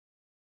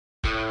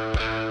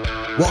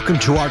Welcome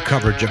to our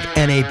coverage of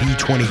NAB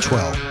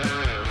 2012.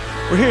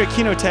 We're here at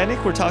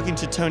Kinotehnik. We're talking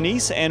to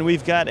Tonise, and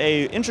we've got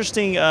a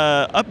interesting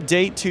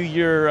update to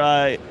your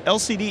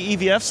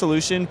LCDVFe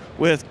solution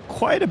with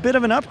quite a bit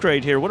of an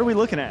upgrade here. What are we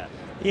looking at?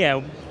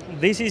 Yeah,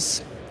 this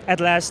is at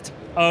last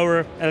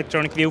our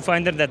electronic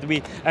viewfinder that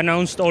we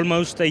announced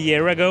almost a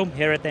year ago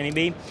here at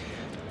NAB.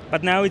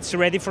 But now it's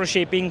ready for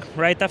shipping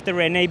right after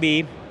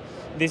NAB.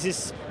 This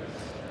is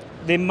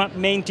the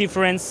main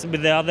difference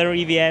with the other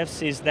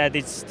EVFs is that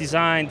it's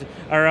designed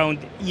around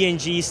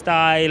ENG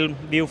style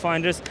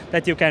viewfinders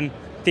that you can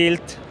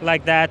tilt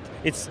like that.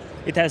 It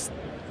has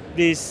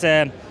this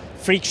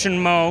friction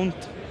mount.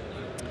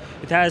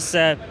 It has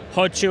a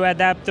hot shoe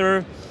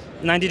adapter,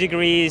 90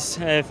 degrees,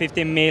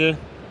 15 mil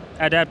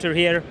adapter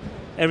here.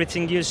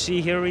 Everything you see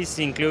here is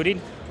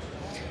included.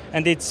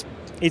 And it's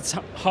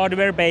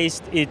hardware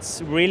based,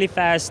 it's really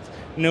fast,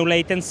 no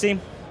latency.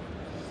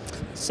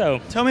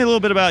 So tell me a little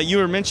bit about, you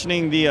were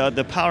mentioning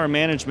the power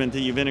management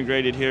that you've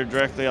integrated here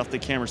directly off the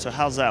camera. So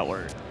how's that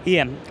work?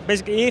 Yeah,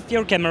 basically if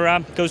your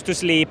camera goes to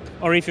sleep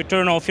or if you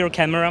turn off your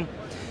camera,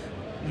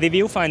 the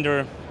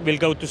viewfinder will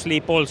go to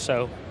sleep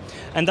also.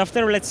 And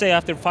after, let's say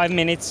after 5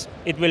 minutes,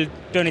 it will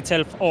turn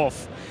itself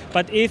off.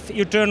 But if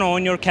you turn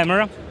on your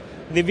camera,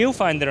 the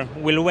viewfinder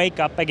will wake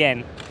up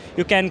again.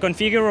 You can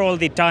configure all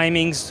the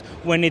timings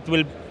when it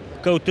will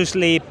go to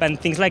sleep and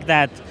things like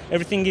that.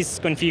 Everything is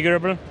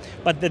configurable,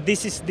 but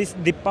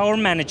the power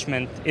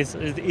management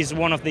is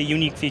one of the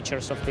unique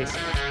features of this.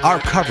 Our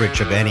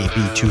coverage of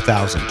NAB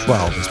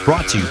 2012 is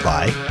brought to you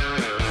by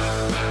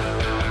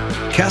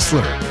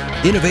Kessler,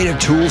 innovative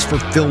tools for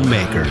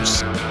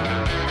filmmakers.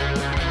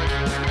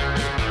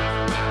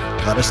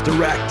 Lettuce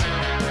Direct.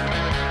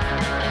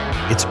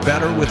 It's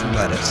better with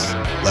lettuce.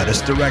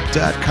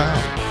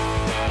 LettuceDirect.com.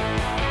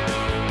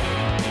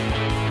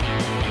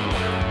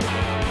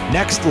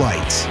 Next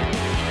Lights.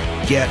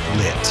 Get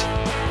lit.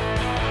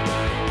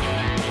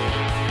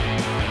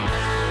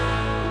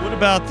 What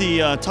about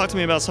the, talk to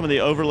me about some of the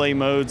overlay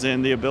modes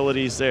and the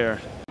abilities there.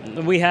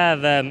 We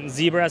have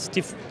zebras,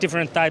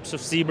 different types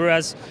of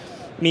zebras,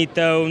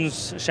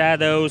 midtones,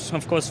 shadows,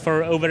 of course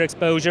for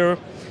overexposure.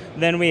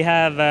 Then we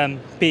have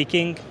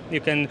peaking. You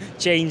can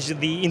change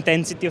the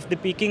intensity of the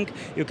peaking.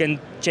 You can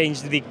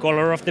change the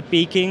color of the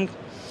peaking.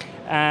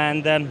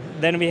 And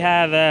then we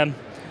have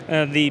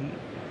the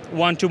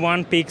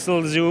one-to-one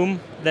pixel zoom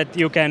that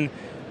you can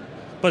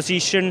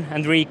position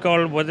and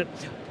recall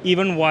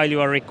even while you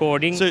are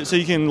recording. So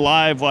you can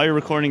live while you're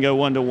recording go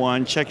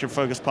one-to-one, check your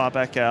focus, pop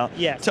back out.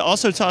 Yes. To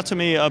also talk to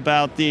me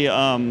about the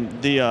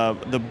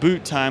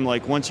boot time,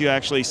 like once you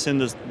actually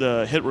send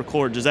the hit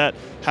record, does that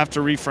have to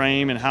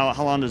reframe, and how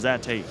long does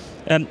that take?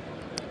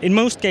 In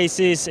most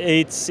cases,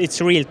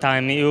 it's real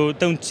time. You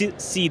don't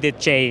see the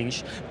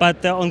change.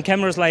 But on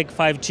cameras like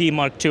 5G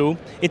Mark II,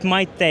 it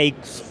might take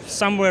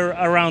somewhere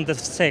around a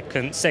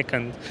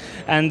second.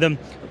 And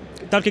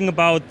talking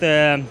about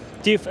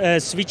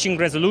switching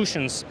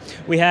resolutions,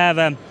 we have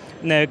a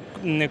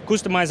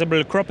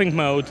customizable cropping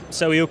mode,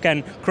 so you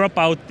can crop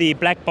out the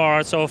black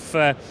parts of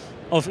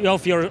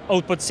your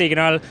output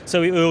signal,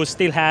 so you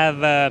still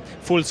have a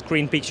full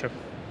screen picture.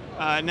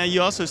 Now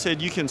you also said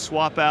you can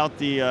swap out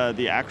the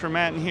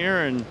achromat in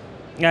here, and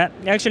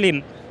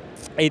actually,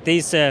 it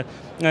is a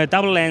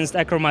double-lensed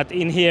achromat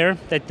in here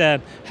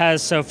that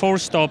has 4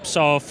 stops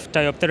of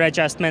diopter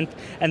adjustment,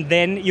 and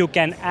then you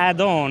can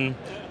add on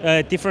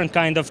different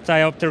kind of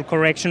diopter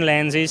correction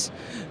lenses,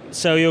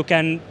 so you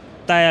can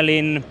dial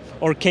in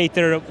or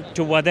cater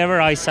to whatever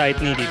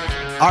eyesight needed.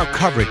 Our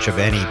coverage of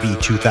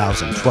NAB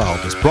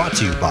 2012 is brought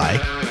to you by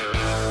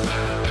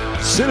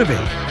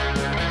CINEVATE,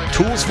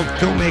 tools for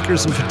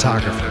filmmakers and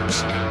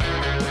photographers.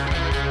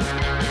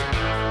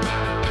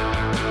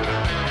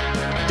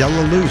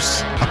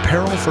 Delaluz,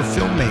 apparel for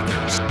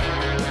filmmakers.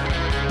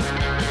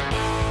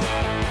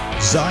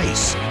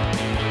 Zeiss,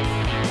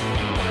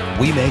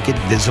 we make it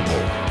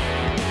visible.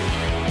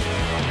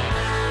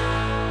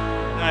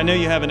 I know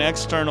you have an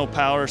external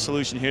power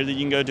solution here that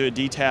you can go to a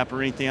DTAP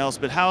or anything else,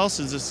 but how else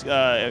is this?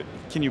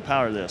 Can you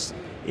power this?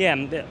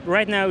 Yeah,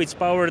 right now it's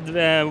powered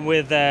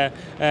with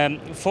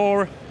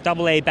 4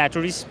 AA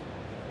batteries,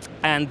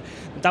 and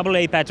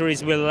AA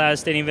batteries will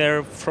last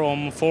anywhere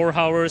from 4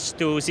 hours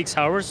to 6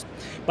 hours.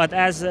 But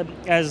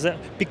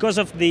because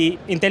of the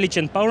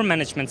intelligent power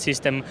management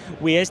system,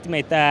 we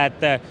estimate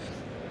that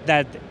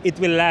it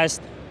will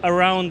last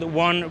around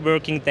 1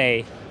 working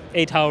day.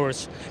 8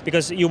 hours,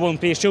 because you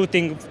won't be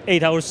shooting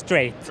 8 hours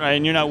straight. Right,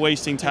 and you're not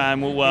wasting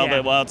time while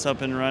it's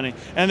up and running.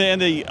 And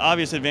the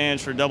obvious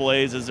advantage for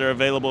AA's is they're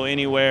available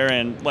anywhere,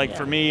 and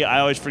for me,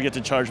 I always forget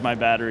to charge my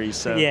batteries.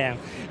 So. Yeah,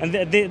 and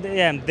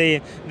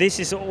this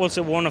is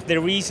also one of the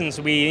reasons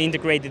we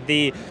integrated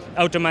the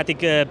automatic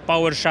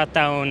power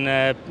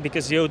shutdown,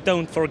 because you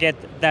don't forget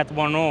that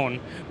one on.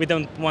 We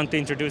don't want to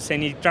introduce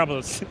any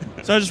troubles.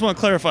 So I just want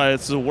to clarify,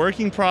 it's a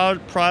working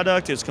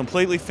product, it's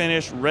completely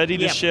finished, ready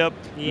to ship,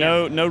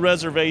 no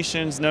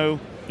reservations, no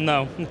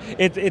No.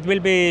 It will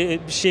be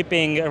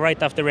shipping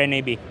right after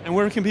NAB. And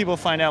where can people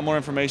find out more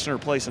information or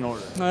place an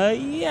order?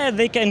 Yeah,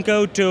 they can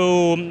go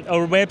to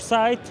our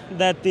website,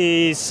 that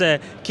is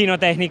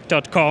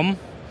kinotehnik.com.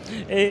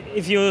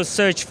 If you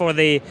search for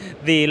the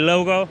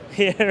logo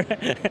here,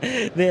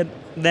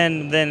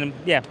 then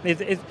yeah,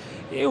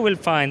 you will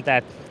find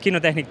that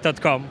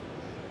kinotehnik.com.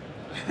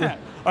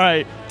 All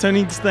right,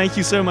 Tony, thank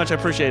you so much. I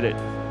appreciate it.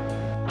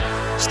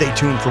 Stay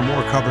tuned for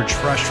more coverage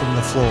fresh from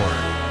the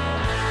floor.